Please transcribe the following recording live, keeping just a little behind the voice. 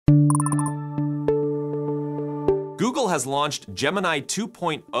Google has launched Gemini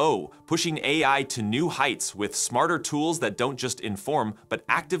 2.0, pushing AI to new heights with smarter tools that don't just inform, but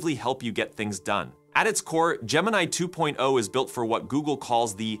actively help you get things done. At its core, Gemini 2.0 is built for what Google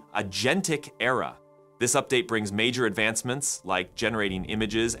calls the agentic era. This update brings major advancements like generating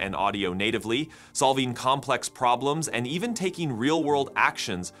images and audio natively, solving complex problems, and even taking real-world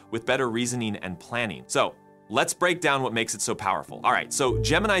actions with better reasoning and planning. So, let's break down what makes it so powerful. All right, so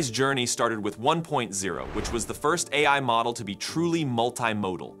Gemini's journey started with 1.0, which was the first AI model to be truly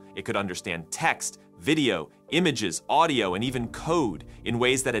multimodal. It could understand text, video, images, audio, and even code in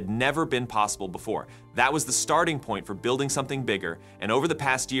ways that had never been possible before. That was the starting point for building something bigger, and over the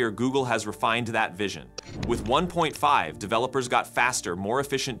past year, Google has refined that vision. With 1.5, developers got faster, more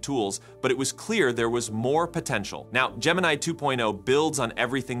efficient tools, but it was clear there was more potential. Now, Gemini 2.0 builds on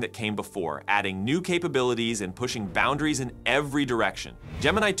everything that came before, adding new capabilities and pushing boundaries in every direction.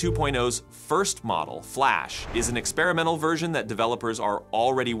 Gemini 2.0's first model, Flash, is an experimental version that developers are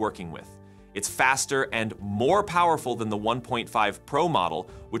already working with. It's faster and more powerful than the 1.5 Pro model,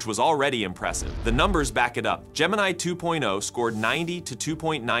 which was already impressive. The numbers back it up. Gemini 2.0 scored 90 to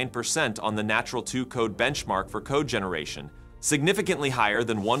 2.9% on the Natural 2 Code benchmark for code generation, significantly higher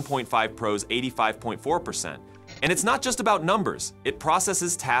than 1.5 Pro's 85.4%. And it's not just about numbers. It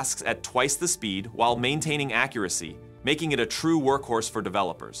processes tasks at twice the speed while maintaining accuracy, making it a true workhorse for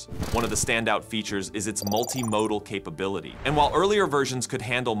developers. One of the standout features is its multimodal capability. And while earlier versions could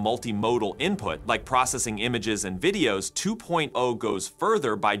handle multimodal input, like processing images and videos, 2.0 goes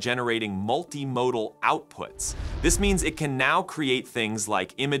further by generating multimodal outputs. This means it can now create things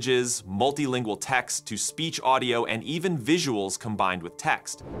like images, multilingual text to speech, audio, and even visuals combined with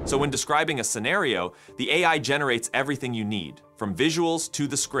text. So when describing a scenario, the AI generates everything you need, from visuals to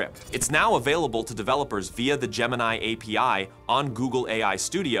the script. It's now available to developers via the Gemini API on Google AI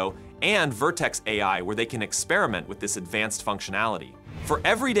Studio and Vertex AI, where they can experiment with this advanced functionality. For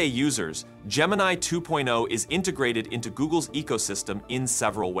everyday users, Gemini 2.0 is integrated into Google's ecosystem in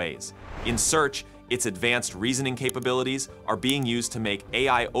several ways. In search, its advanced reasoning capabilities are being used to make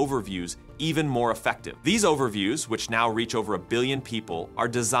AI overviews even more effective. These overviews, which now reach over 1 billion people, are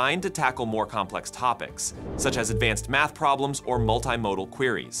designed to tackle more complex topics, such as advanced math problems or multimodal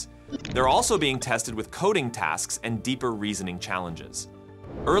queries. They're also being tested with coding tasks and deeper reasoning challenges.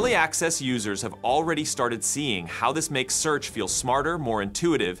 Early access users have already started seeing how this makes search feel smarter, more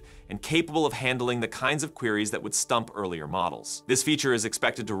intuitive, and capable of handling the kinds of queries that would stump earlier models. This feature is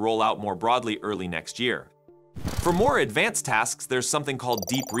expected to roll out more broadly early next year. For more advanced tasks, there's something called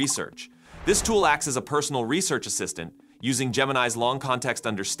deep research. This tool acts as a personal research assistant, using Gemini's long context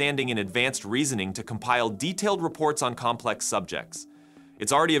understanding and advanced reasoning to compile detailed reports on complex subjects.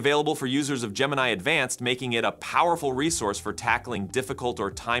 It's already available for users of Gemini Advanced, making it a powerful resource for tackling difficult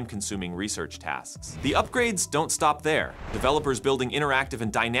or time-consuming research tasks. The upgrades don't stop there. Developers building interactive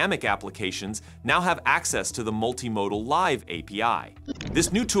and dynamic applications now have access to the Multimodal Live API.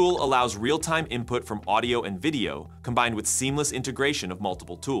 This new tool allows real-time input from audio and video, combined with seamless integration of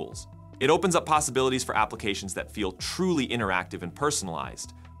multiple tools. It opens up possibilities for applications that feel truly interactive and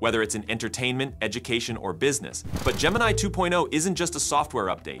personalized, whether it's in entertainment, education, or business. But Gemini 2.0 isn't just a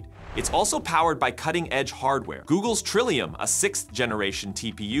software update. It's also powered by cutting-edge hardware. Google's Trillium, a 6th-generation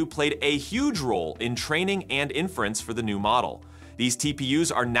TPU, played a huge role in training and inference for the new model. These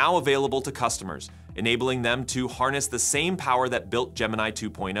TPUs are now available to customers, enabling them to harness the same power that built Gemini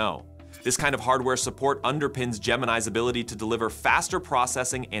 2.0. This kind of hardware support underpins Gemini's ability to deliver faster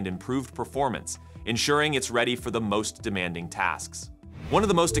processing and improved performance, ensuring it's ready for the most demanding tasks. One of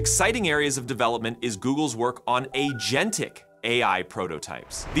the most exciting areas of development is Google's work on agentic AI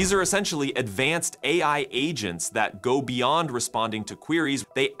prototypes. These are essentially advanced AI agents that go beyond responding to queries.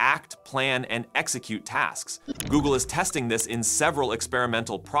 They act, plan, and execute tasks. Google is testing this in several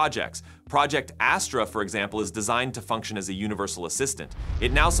experimental projects. Project Astra, for example, is designed to function as a universal assistant.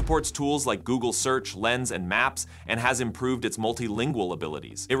 It now supports tools like Google Search, Lens, and Maps, and has improved its multilingual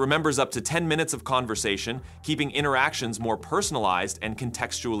abilities. It remembers up to 10 minutes of conversation, keeping interactions more personalized and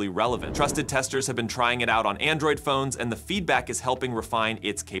contextually relevant. Trusted testers have been trying it out on Android phones, and the feedback is helping refine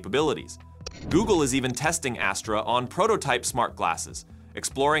its capabilities. Google is even testing Astra on prototype smart glasses,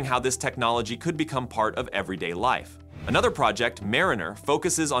 exploring how this technology could become part of everyday life. Another project, Mariner,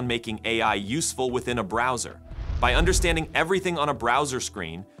 focuses on making AI useful within a browser. By understanding everything on a browser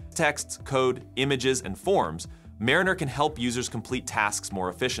screen, texts, code, images, and forms, Mariner can help users complete tasks more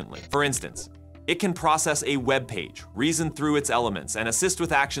efficiently. For instance, it can process a web page, reason through its elements, and assist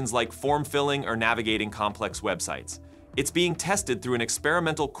with actions like form filling or navigating complex websites. It's being tested through an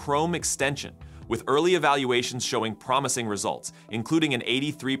experimental Chrome extension, with early evaluations showing promising results, including an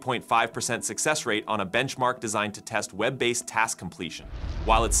 83.5% success rate on a benchmark designed to test web-based task completion.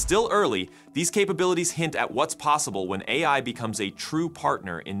 While it's still early, these capabilities hint at what's possible when AI becomes a true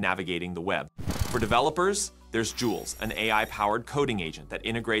partner in navigating the web. For developers, there's Jules, an AI-powered coding agent that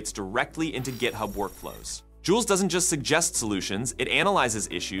integrates directly into GitHub workflows. Jules doesn't just suggest solutions, it analyzes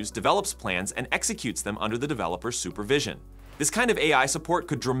issues, develops plans, and executes them under the developer's supervision. This kind of AI support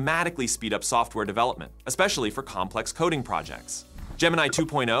could dramatically speed up software development, especially for complex coding projects. Gemini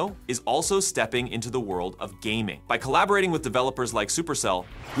 2.0 is also stepping into the world of gaming. By collaborating with developers like Supercell,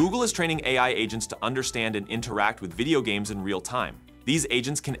 Google is training AI agents to understand and interact with video games in real time. These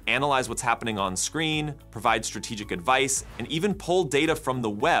agents can analyze what's happening on screen, provide strategic advice, and even pull data from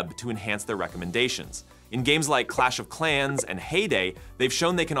the web to enhance their recommendations. In games like Clash of Clans and Heyday, they've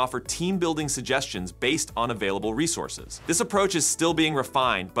shown they can offer team-building suggestions based on available resources. This approach is still being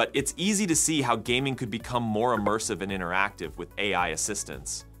refined, but it's easy to see how gaming could become more immersive and interactive with AI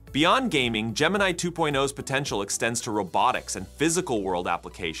assistance. Beyond gaming, Gemini 2.0's potential extends to robotics and physical world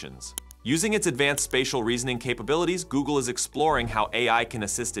applications. Using its advanced spatial reasoning capabilities, Google is exploring how AI can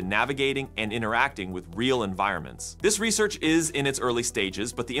assist in navigating and interacting with real environments. This research is in its early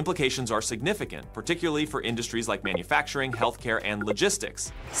stages, but the implications are significant, particularly for industries like manufacturing, healthcare, and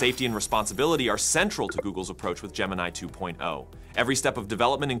logistics. Safety and responsibility are central to Google's approach with Gemini 2.0. Every step of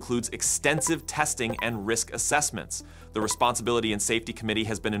development includes extensive testing and risk assessments. The Responsibility and Safety Committee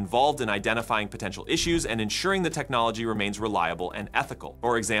has been involved in identifying potential issues and ensuring the technology remains reliable and ethical.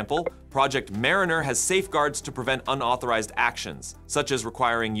 For example, Project Mariner has safeguards to prevent unauthorized actions, such as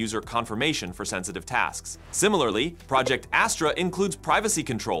requiring user confirmation for sensitive tasks. Similarly, Project Astra includes privacy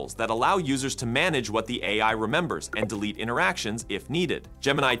controls that allow users to manage what the AI remembers and delete interactions if needed.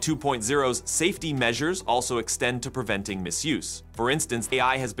 Gemini 2.0's safety measures also extend to preventing misuse. For instance,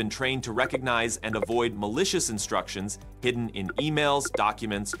 AI has been trained to recognize and avoid malicious instructions hidden in emails,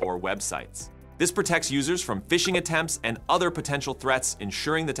 documents, or websites. This protects users from phishing attempts and other potential threats,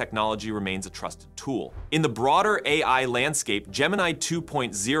 ensuring the technology remains a trusted tool. In the broader AI landscape, Gemini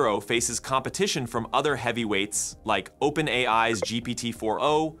 2.0 faces competition from other heavyweights like OpenAI's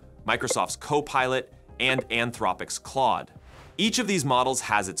GPT-4o, Microsoft's Copilot, and Anthropic's Claude. Each of these models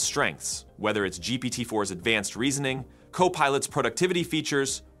has its strengths, whether it's GPT-4's advanced reasoning, Copilot's productivity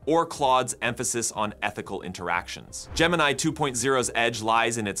features, or Claude's emphasis on ethical interactions. Gemini 2.0's edge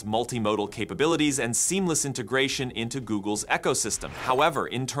lies in its multimodal capabilities and seamless integration into Google's ecosystem. However,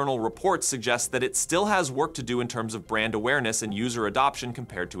 internal reports suggest that it still has work to do in terms of brand awareness and user adoption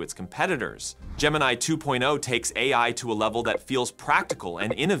compared to its competitors. Gemini 2.0 takes AI to a level that feels practical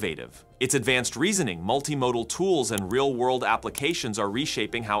and innovative. Its advanced reasoning, multimodal tools, and real-world applications are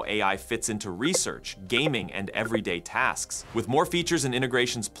reshaping how AI fits into research, gaming, and everyday tasks. With more features and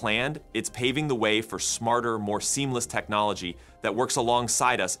integrations planned, it's paving the way for smarter, more seamless technology that works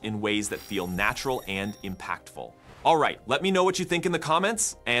alongside us in ways that feel natural and impactful. All right, let me know what you think in the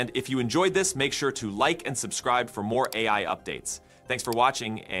comments, and if you enjoyed this, make sure to like and subscribe for more AI updates. Thanks for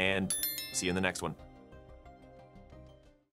watching, and see you in the next one.